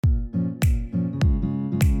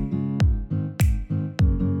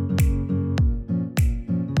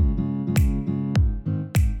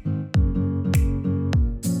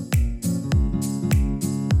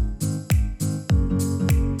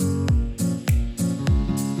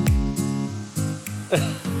We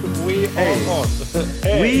Hey, are on.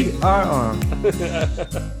 Hey. we are on.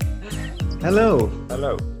 Hello.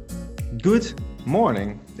 Hello. Good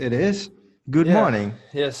morning. It is. Good Yeah. morning.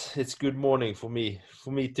 Yes, it's good morning for me.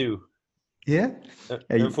 For me too. Yeah. And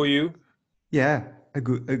Hey, for you? yeah. A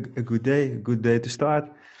good day. A good day to start.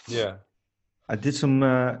 Yeah. I did some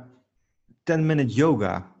 10-minute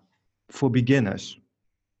yoga for beginners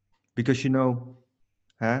because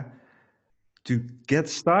huh, to get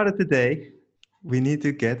started today, we need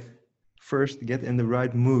to get in the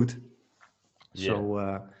right mood. Yeah. So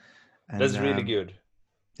and That's really good.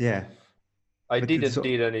 yeah, I but it's didn't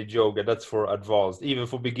did any yoga. That's for advanced. Even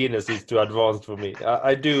for beginners, it's too advanced for me.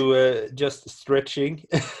 I do just stretching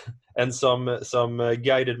and some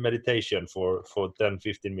guided meditation for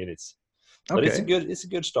 10-15 minutes. But okay. it's a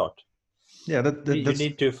good start. Yeah, You that's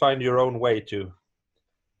need to find your own way to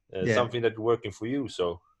yeah. something that's working for you.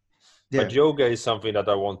 So, but Yeah. yoga is something that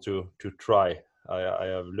I want to try. I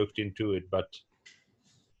have looked into it, but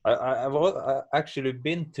I've actually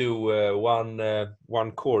been to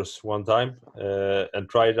one course one time and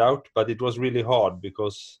tried it out, but it was really hard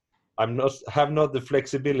because I'm not have not the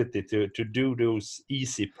flexibility to do those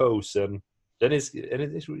easy pose, and it is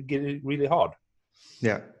getting really hard.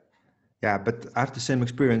 Yeah. Yeah, but I have the same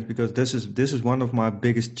experience because this is one of my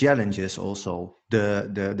biggest challenges also,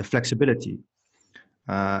 the flexibility.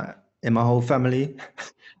 In my whole family,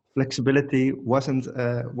 flexibility wasn't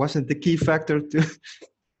the key factor to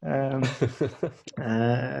um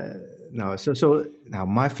uh no, so now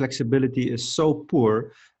my flexibility is so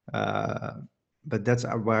poor, uh but that's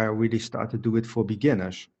where I really start to do it for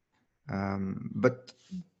beginners. But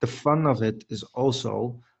the fun of it is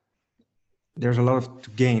also there's a lot of to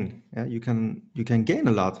gain. Yeah? You can gain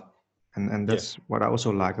a lot, and Yeah, that's what I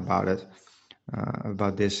also like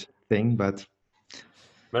about this thing. But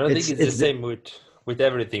but I think it's it's the it's the, same with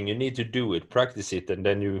everything. You need to do it, practice it, and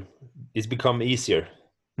then it's become easier.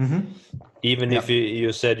 hmm Even yeah, if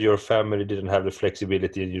you said your family didn't have the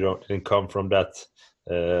flexibility and you didn't come from that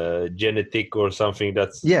genetic or something,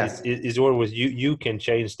 that's yeah, is always you can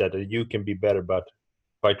change that and you can be better, but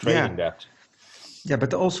by training yeah, that. yeah.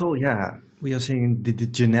 But also, yeah, we are seeing the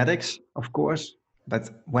genetics, of course. But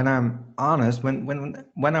when I'm honest,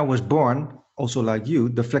 when I was born, also like you,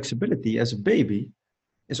 the flexibility as a baby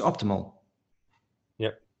is optimal.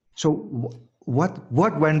 Yeah. So what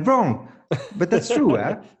went wrong? But that's true,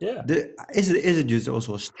 eh? Yeah. Is it just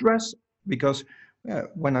also stress? Because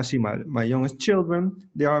when I see my youngest children,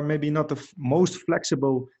 they are maybe not the most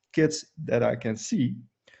flexible kids that I can see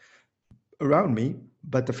around me,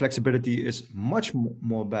 but the flexibility is much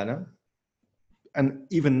more better. And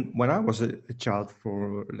even when I was a child,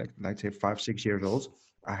 for like say 5 6 years old,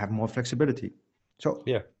 I have more flexibility. So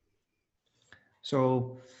Yeah,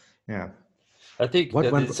 so yeah. I think What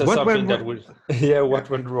that went it's what went something that wrong? will yeah, Yeah. what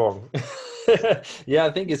went wrong. Yeah,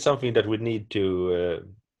 I think it's something that we need to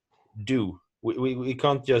do. We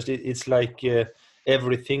can't just it's like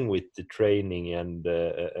everything with the training and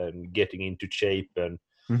getting into shape and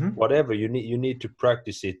hmm whatever. You need to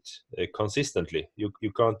practice it consistently.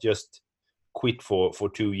 You can't just quit for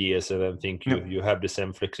 2 years and then think Yeah. you have the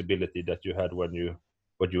same flexibility that you had when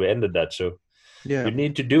you ended that. So you Yeah.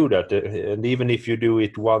 need to do that, and even if you do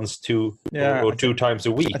it once, two Yeah. or two times a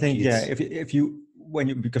I week, think yeah. it's If you when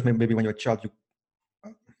you because maybe when you're a child you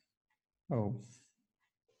oh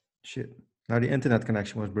shit, now the internet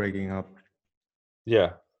connection was breaking up. yeah,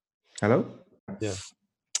 Hello. yeah.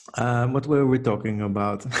 What were we talking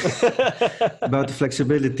about? About the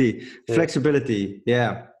flexibility. Yeah, Flexibility.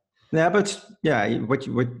 Yeah. Yeah. But yeah, what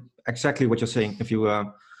exactly what you're saying.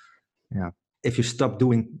 Yeah, if you stop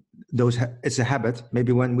doing those, it's a habit.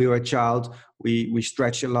 Maybe when we were a child, we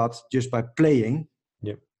stretch a lot just by playing.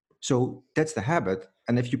 yeah, So that's the habit.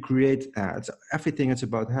 And if you create, it's everything. It's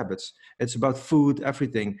about habits. It's about food.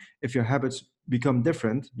 Everything. If your habits become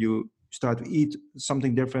different, you start to eat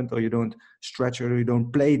something different, or you don't stretch, or you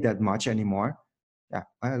don't play that much anymore. Yeah,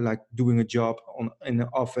 I like doing a job in the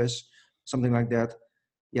office, something like that.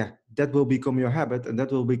 Yeah, that will become your habit, and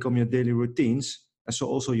that will become your daily routines. And so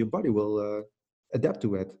also your body will adapt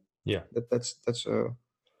to it. yeah, That's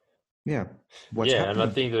yeah, what's yeah. And I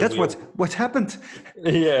happening. think that That's we what's happened.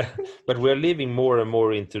 yeah, but we're living more and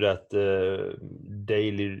more into that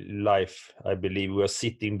daily life. I believe we are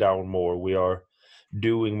sitting down more. We are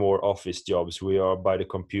doing more office jobs. We are by the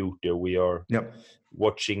computer. We are Yep.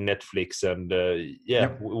 watching Netflix, and yeah,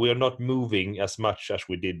 Yep. we are not moving as much as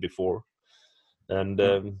we did before. And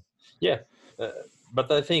No. yeah, uh,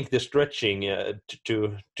 but I think the stretching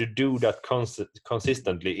to do that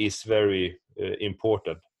consistently is very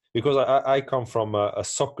important. because I come from a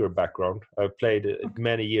soccer background. I played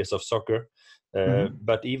many years of soccer,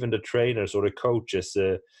 but even the trainers or the coaches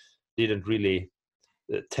didn't really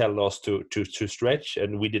tell us to stretch,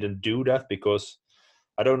 and we didn't do that because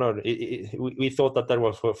I don't know. We thought that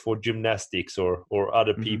was for gymnastics or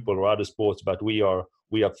other people or other sports, but we are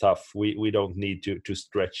tough. We don't need to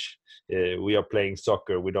stretch. We are playing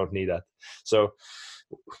soccer. We don't need that. So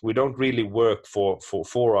we don't really work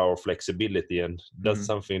for our flexibility, and that's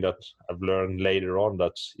something that I've learned later on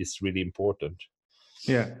that is really important.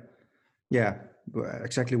 Yeah,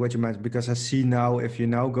 exactly what you mentioned. Because I see now, if you're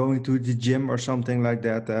now going to the gym or something like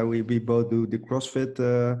that, we both do the CrossFit.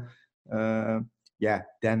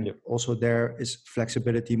 Then also there is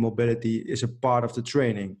flexibility, mobility is a part of the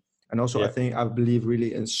training. And also, I believe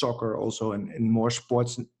really in soccer, also in more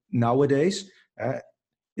sports nowadays,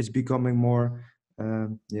 it's becoming more,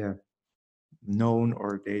 known,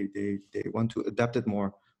 or they want to adapt it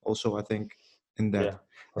more. Also, I think in that.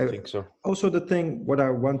 I think so. Also, the thing what I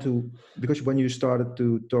want to, because when you started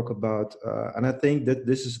to talk about, and I think that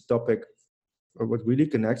this is a topic what really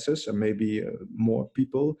connects us, and maybe more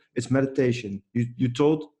people, it's meditation. You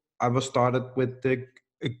told I was started with a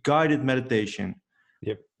guided meditation.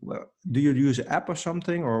 Yep. Well, do you use an app or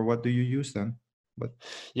something, or what do you use then?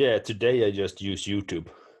 Today I just use YouTube.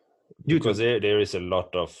 Because there is a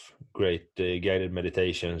lot of great guided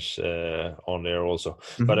meditations on there also.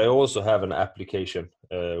 But I also have an application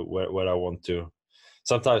where I want to,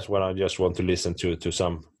 sometimes when I just want to listen to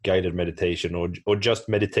some guided meditation or just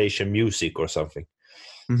meditation music or something.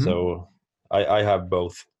 So I have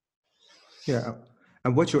both. Yeah.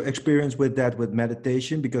 And what's your experience with that, with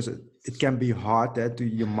meditation? Because it can be hard that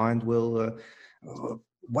your mind will,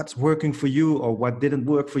 what's working for you or what didn't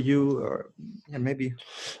work for you, or maybe.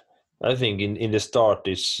 I think in the start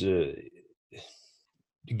is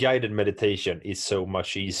guided meditation is so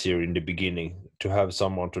much easier in the beginning to have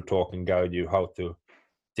someone to talk and guide you how to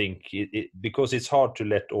think, because it's hard to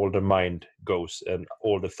let all the mind goes and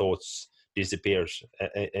all the thoughts disappears,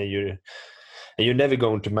 and you're never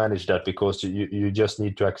going to manage that, because you just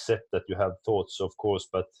need to accept that you have thoughts, of course,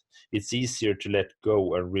 but it's easier to let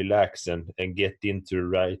go and relax and get into the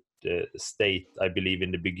right state, I believe, in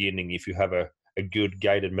the beginning, if you have a good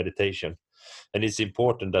guided meditation. And it's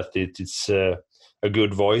important that it's a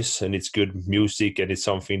good voice and it's good music and it's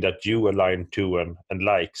something that you align to and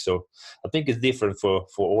like. So I think it's different for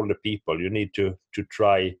all the people. You need to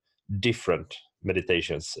try different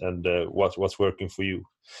meditations and what's working for you.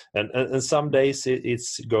 And some days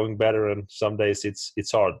it's going better, and some days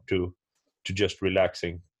it's hard to just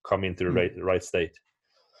relaxing, come into the right state.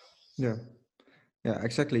 Yeah,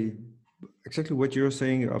 exactly what you're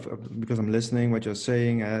saying, because I'm listening what you're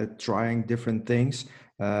saying, trying different things,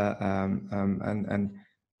 and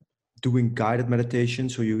doing guided meditation,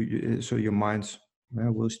 so your mind's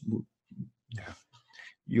will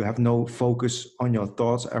you have no focus on your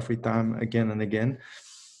thoughts every time, again and again.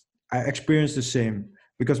 I experience the same,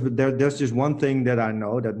 because there's just one thing that I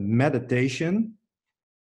know, that meditation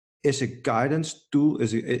is a guidance tool,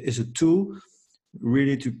 is a tool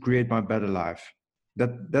really to create my better life.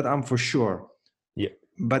 That I'm for sure. Yeah.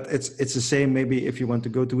 But it's the same. Maybe if you want to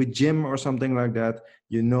go to a gym or something like that,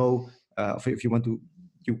 if you want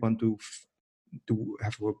to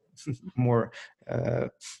have a more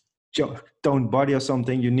toned body or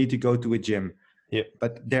something, you need to go to a gym. Yeah.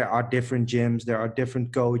 But there are different gyms, there are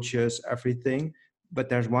different coaches, everything. But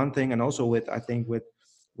there's one thing, and also with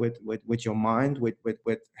your mind,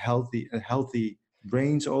 with healthy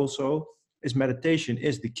brains also, is meditation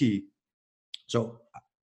is the key. So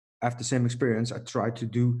I have the same experience. I try to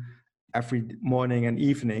do every morning and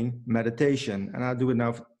evening meditation, and I do it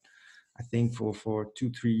now, I think for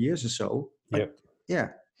 2-3 years or so. And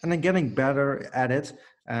I'm getting better at it,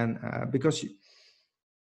 and because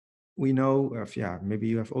we know, maybe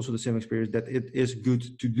you have also the same experience, that it is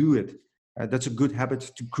good to do it. That's a good habit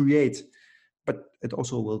to create, but it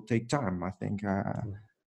also will take time, I think,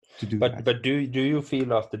 to do that. But do you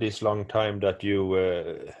feel after this long time that you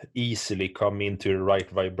easily come into the right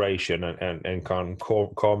vibration and can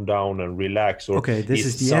calm down and relax? Or okay, this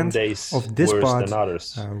is the some end days of this worse part. than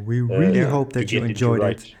others? We really hope that you enjoyed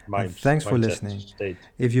it. And thanks for listening.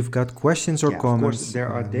 If you've got questions or comments,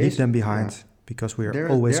 leave them behind, because we are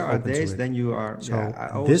always open to it. Then you are.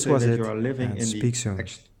 So this was it. You are living in speak soon.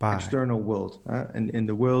 Bye. External world, in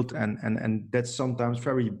the world, and that's sometimes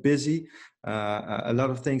very busy. A lot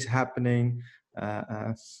of things happening.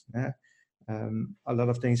 A lot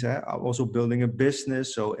of things. Also building a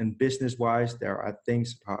business. So in business-wise, there are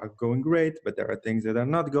things that are going great, but there are things that are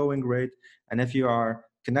not going great. And if you are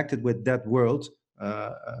connected with that world,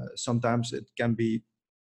 sometimes it can be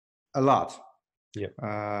a lot. Yeah.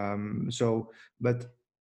 But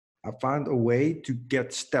I found a way to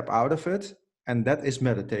step out of it, and that is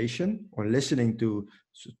meditation, or listening to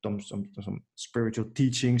some spiritual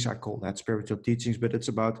teachings. I call that spiritual teachings, but it's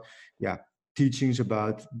about teachings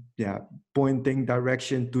about pointing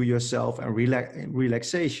direction to yourself and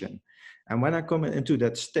relaxation. And when I come into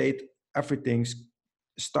that state, everything's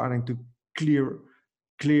starting to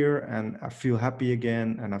clear, and I feel happy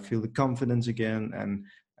again, and I feel the confidence again,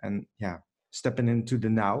 and stepping into the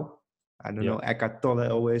now. I don't know, Eckhart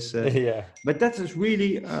Tolle always, but that is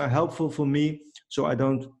really helpful for me, so I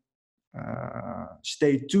don't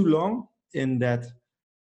stay too long in that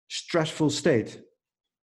stressful state.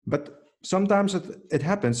 But sometimes it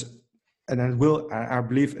happens, and I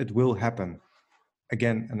believe it will happen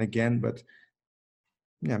again and again. But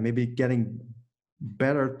maybe getting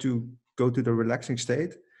better to go to the relaxing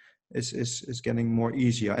state is getting more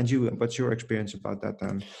easier. And what's your experience about that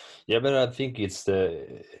then? Yeah, but I think it's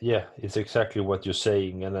exactly what you're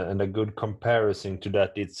saying, and a good comparison to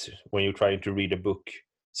that, it's when you're trying to read a book.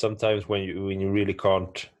 Sometimes when you really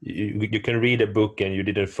can't, you can read a book and you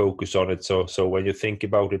didn't focus on it, so when you think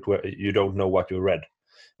about it, you don't know what you read.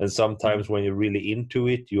 And sometimes when you're really into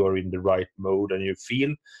it, you are in the right mode and you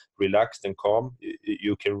feel relaxed and calm,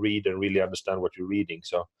 you can read and really understand what you're reading.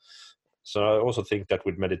 So I also think that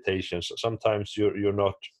with meditation, sometimes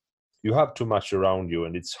you have too much around you,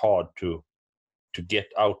 and it's hard to get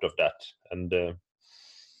out of that. And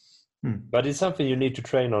but it's something you need to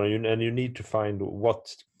train on, and you need to find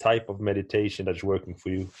what type of meditation that's working for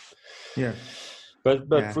you. Yeah. But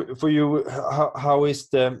for you, how is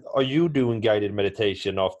are you doing guided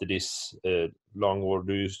meditation after this long, or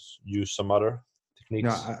do you use some other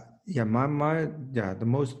techniques? No, the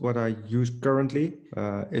most what I use currently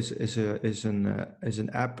is an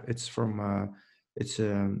app. It's from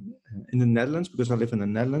in the Netherlands, because I live in the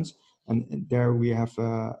Netherlands, and there we have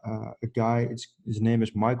a guy. His name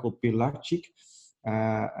is Michael Pilarczyk,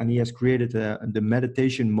 and he has created the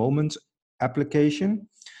Meditation Moment application.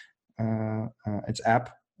 It's app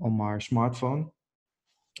on my smartphone,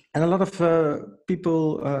 and a lot of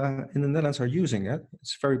people in the Netherlands are using it.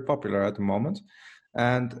 It's very popular at the moment,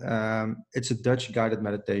 and it's a Dutch guided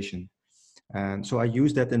meditation. And so I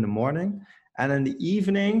use that in the morning, and in the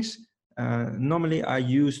evenings, normally I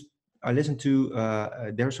listen to.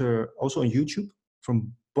 There's also on YouTube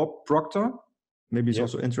from Bob Proctor. Maybe it's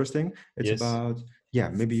also interesting. It's about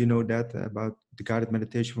maybe you know that about the guided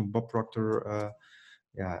meditation from Bob Proctor.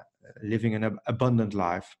 Living an abundant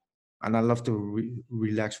life, and I love to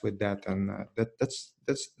relax with that, and that's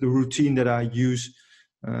the routine that I use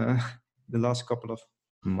the last couple of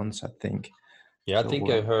months, I think. I think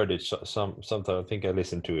I heard it sometime. I think I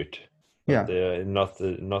listened to it. But, not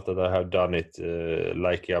that I have done it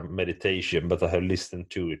like a meditation, but I have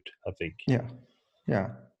listened to it, I think.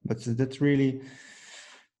 But that's really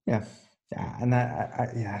and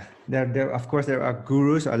there of course there are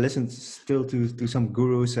gurus. I listen still to some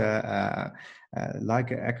gurus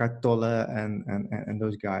like Eckhart Tolle and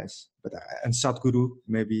those guys, but and Sadhguru,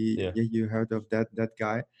 maybe you heard of that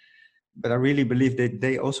guy. But I really believe that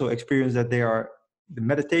they also experience that the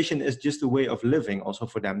meditation is just a way of living also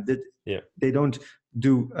for them. They don't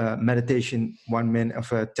do meditation 1 minute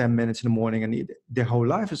of 10 minutes in the morning, and their whole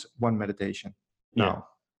life is one meditation now.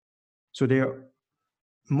 So they are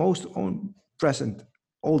most present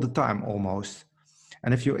all the time almost.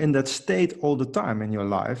 And if you're in that state all the time in your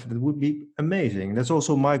life, that would be amazing. That's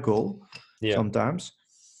also my goal sometimes.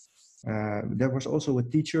 There was also a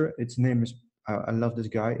teacher, its name is, I love this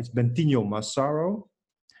guy, it's Bentinho Massaro.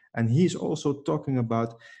 And he's also talking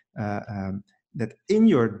about that in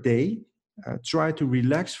your day, try to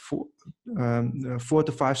relax for 4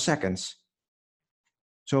 to 5 seconds.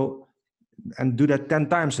 So, and do that 10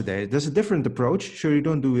 times a day. There's a different approach. Sure, you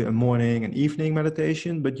don't do a morning and evening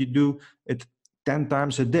meditation, but you do it 10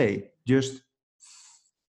 times a day, just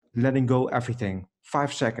letting go everything,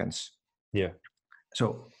 5 seconds.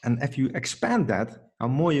 So, and if you expand that, how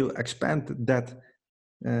more you expand that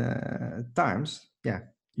times,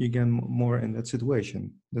 you get more in that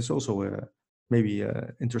situation. That's also maybe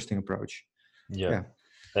an interesting approach.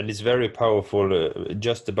 And it's very powerful,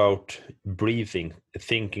 just about breathing,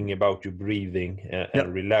 thinking about your breathing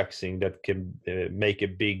and relaxing. That can make a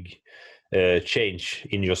big change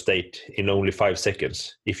in your state in only 5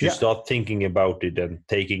 seconds. If you start thinking about it and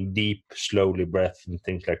taking deep, slowly breath and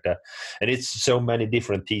things like that. And it's so many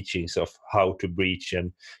different teachings of how to breathe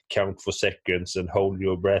and count for seconds and hold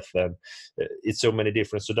your breath. And it's so many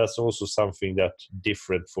different. So that's also something that's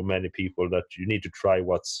different for many people, that you need to try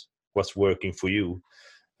what's working for you.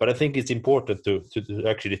 But I think it's important to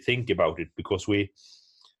actually think about it, because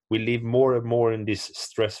we live more and more in this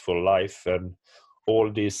stressful life, and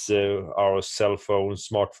all these our cell phones,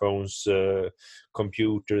 smartphones,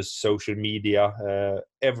 computers, social media,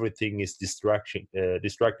 everything is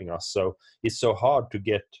distracting us. So it's so hard to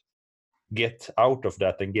get out of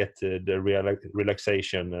that and get the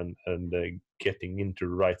relaxation and getting into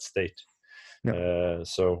the right state. Yeah.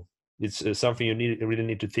 So it's something you really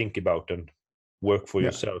need to think about and work for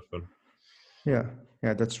yourself. And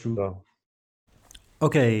yeah, that's true. So.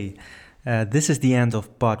 Okay, this is the end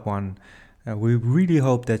of part 1. We really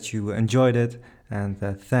hope that you enjoyed it, and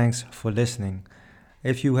thanks for listening.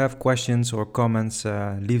 If you have questions or comments,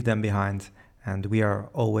 leave them behind, and we are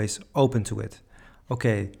always open to it.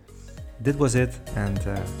 Okay, that was it, and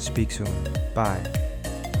speak soon. Bye.